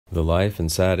The life and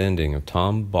sad ending of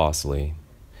Tom Bosley.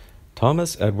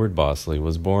 Thomas Edward Bosley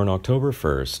was born October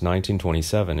 1st,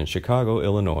 1927 in Chicago,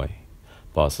 Illinois.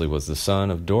 Bosley was the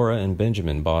son of Dora and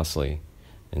Benjamin Bosley,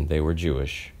 and they were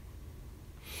Jewish.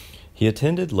 He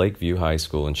attended Lakeview High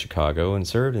School in Chicago and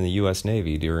served in the U.S.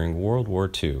 Navy during World War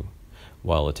II.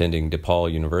 While attending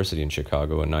DePaul University in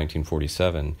Chicago in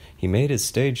 1947, he made his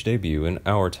stage debut in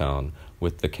Our Town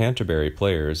with the Canterbury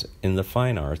Players in the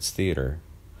Fine Arts Theater.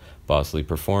 Bosley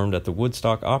performed at the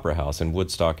Woodstock Opera House in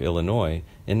Woodstock, Illinois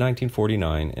in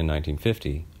 1949 and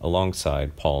 1950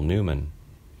 alongside Paul Newman.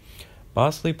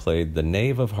 Bosley played the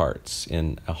Knave of Hearts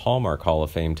in a Hallmark Hall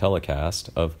of Fame telecast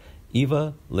of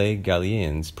Eva Le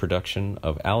Gallienne's production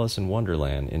of Alice in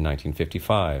Wonderland in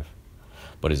 1955.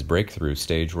 But his breakthrough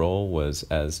stage role was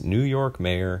as New York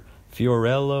Mayor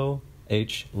Fiorello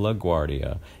H.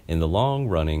 LaGuardia in the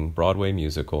long-running Broadway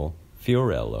musical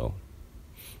Fiorello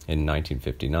in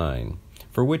 1959,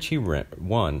 for which he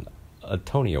won a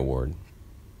Tony Award.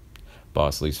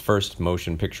 Bosley's first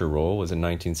motion picture role was in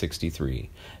 1963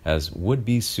 as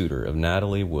would-be suitor of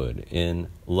Natalie Wood in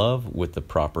Love with the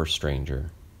Proper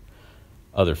Stranger.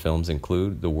 Other films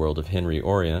include The World of Henry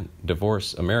Orient,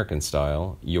 Divorce American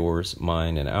Style, Yours,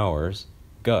 Mine, and Ours,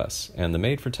 Gus, and the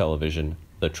made-for-television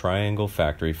The Triangle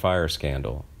Factory Fire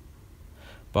Scandal.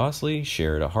 Bosley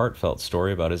shared a heartfelt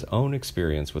story about his own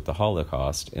experience with the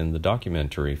Holocaust in the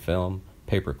documentary film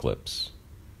Paperclips.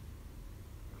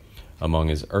 Among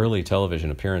his early television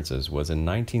appearances was in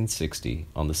 1960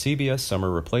 on the CBS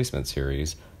summer replacement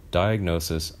series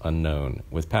Diagnosis Unknown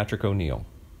with Patrick O'Neill.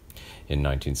 In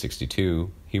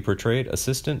 1962, he portrayed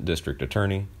Assistant District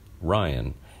Attorney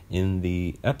Ryan in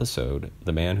the episode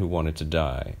The Man Who Wanted to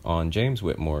Die on James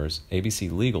Whitmore's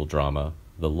ABC legal drama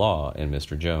The Law and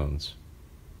Mr. Jones.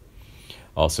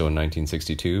 Also in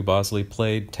 1962, Bosley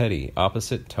played Teddy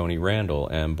opposite Tony Randall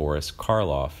and Boris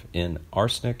Karloff in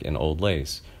Arsenic and Old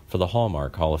Lace for the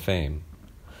Hallmark Hall of Fame.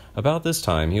 About this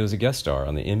time, he was a guest star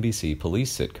on the NBC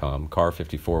police sitcom Car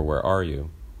 54 Where Are You?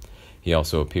 He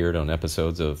also appeared on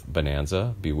episodes of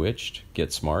Bonanza, Bewitched,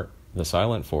 Get Smart, The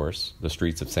Silent Force, The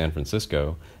Streets of San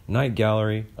Francisco, Night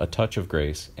Gallery, A Touch of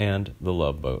Grace, and The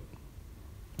Love Boat.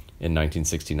 In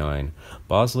 1969,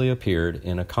 Bosley appeared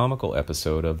in a comical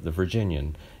episode of The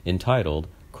Virginian entitled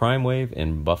Crime Wave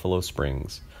in Buffalo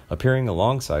Springs, appearing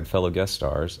alongside fellow guest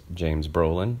stars James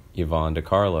Brolin, Yvonne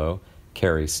DiCarlo,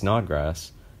 Carrie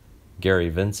Snodgrass, Gary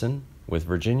Vinson, with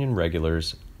Virginian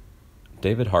regulars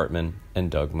David Hartman and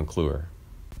Doug McClure.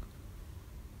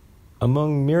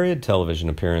 Among myriad television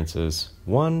appearances,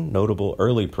 one notable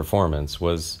early performance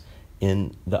was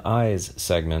in the Eyes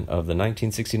segment of the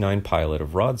 1969 pilot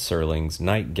of Rod Serling's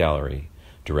Night Gallery,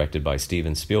 directed by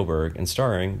Steven Spielberg and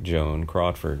starring Joan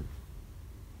Crawford.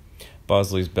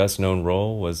 Bosley's best-known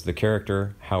role was the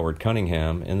character Howard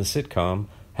Cunningham in the sitcom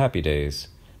Happy Days,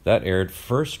 that aired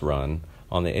first run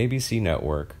on the ABC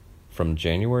network from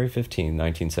January 15,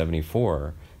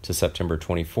 1974 to September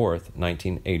 24,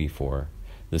 1984.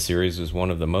 The series was one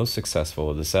of the most successful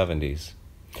of the 70s.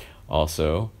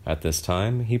 Also, at this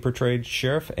time, he portrayed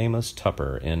Sheriff Amos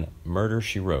Tupper in Murder,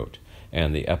 She Wrote,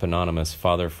 and the eponymous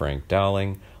Father Frank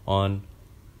Dowling on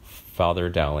Father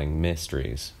Dowling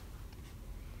Mysteries.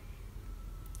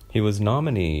 He was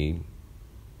nominated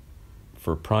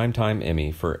for Primetime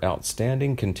Emmy for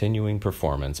Outstanding Continuing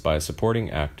Performance by a Supporting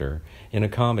Actor in a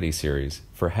Comedy Series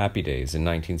for Happy Days in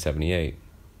 1978.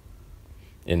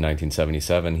 In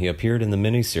 1977, he appeared in the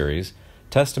miniseries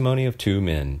Testimony of Two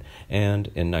Men, and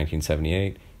in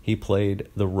 1978, he played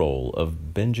the role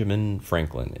of Benjamin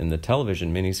Franklin in the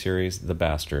television miniseries The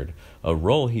Bastard, a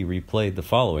role he replayed the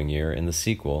following year in the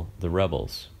sequel The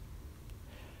Rebels.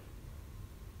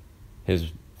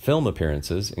 His film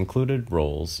appearances included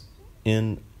roles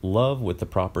in Love with the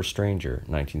Proper Stranger,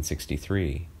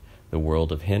 1963, The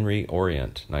World of Henry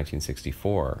Orient,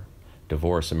 1964,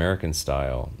 Divorce American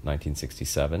Style,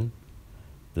 1967,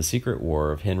 The Secret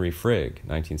War of Henry Frigg,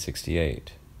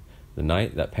 1968, The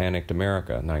Night That Panicked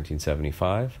America,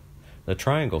 1975, The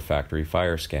Triangle Factory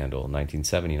Fire Scandal,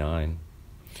 1979,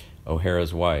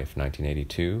 O'Hara's Wife,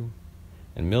 1982,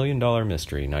 and $1 Million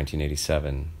Mystery,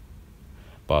 1987.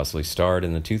 Bosley starred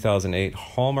in the 2008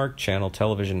 Hallmark Channel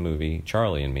television movie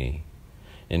Charlie and Me.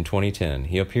 In 2010,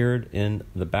 he appeared in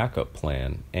The Backup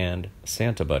Plan and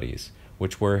Santa Buddies,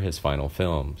 which were his final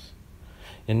films.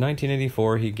 In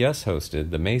 1984, he guest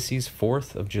hosted the Macy's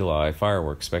 4th of July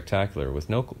Fireworks Spectacular with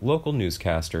local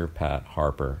newscaster Pat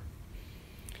Harper.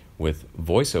 With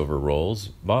voiceover roles,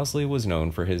 Bosley was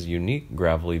known for his unique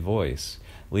gravelly voice,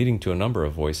 leading to a number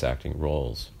of voice acting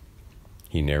roles.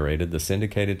 He narrated the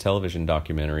syndicated television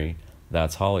documentary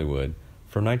That's Hollywood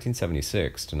from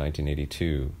 1976 to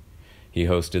 1982. He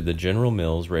hosted the General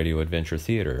Mills Radio Adventure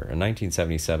Theater, a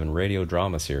 1977 radio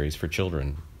drama series for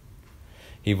children.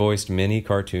 He voiced many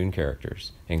cartoon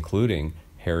characters, including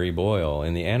Harry Boyle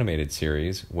in the animated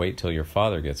series Wait Till Your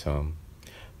Father Gets Home.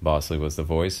 Bosley was the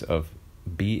voice of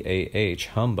B.A.H.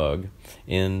 Humbug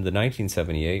in the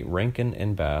 1978 Rankin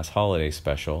and Bass holiday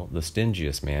special, The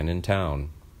Stingiest Man in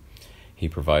Town. He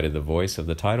provided the voice of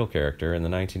the title character in the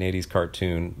 1980s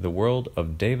cartoon The World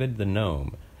of David the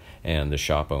Gnome, and the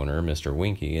shop owner, Mr.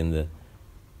 Winky, in the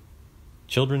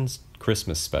children's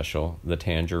Christmas special, The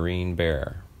Tangerine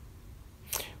Bear.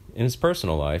 In his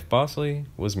personal life, Bosley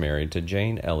was married to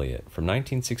Jane Elliott from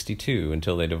 1962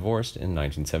 until they divorced in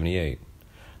 1978.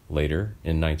 Later,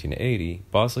 in 1980,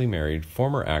 Bosley married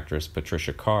former actress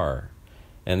Patricia Carr,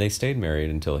 and they stayed married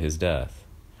until his death.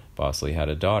 Bosley had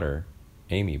a daughter,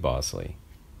 Amy Bosley.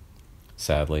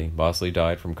 Sadly, Bosley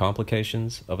died from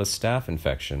complications of a staph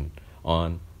infection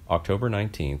on October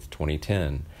 19,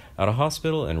 2010, at a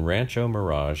hospital in Rancho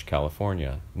Mirage,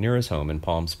 California, near his home in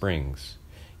Palm Springs.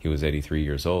 He was 83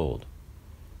 years old.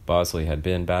 Bosley had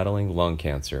been battling lung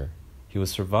cancer. He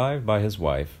was survived by his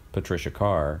wife, Patricia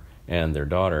Carr, and their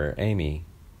daughter, Amy.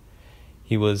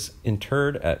 He was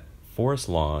interred at Forest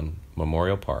Lawn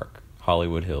Memorial Park,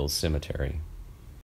 Hollywood Hills Cemetery.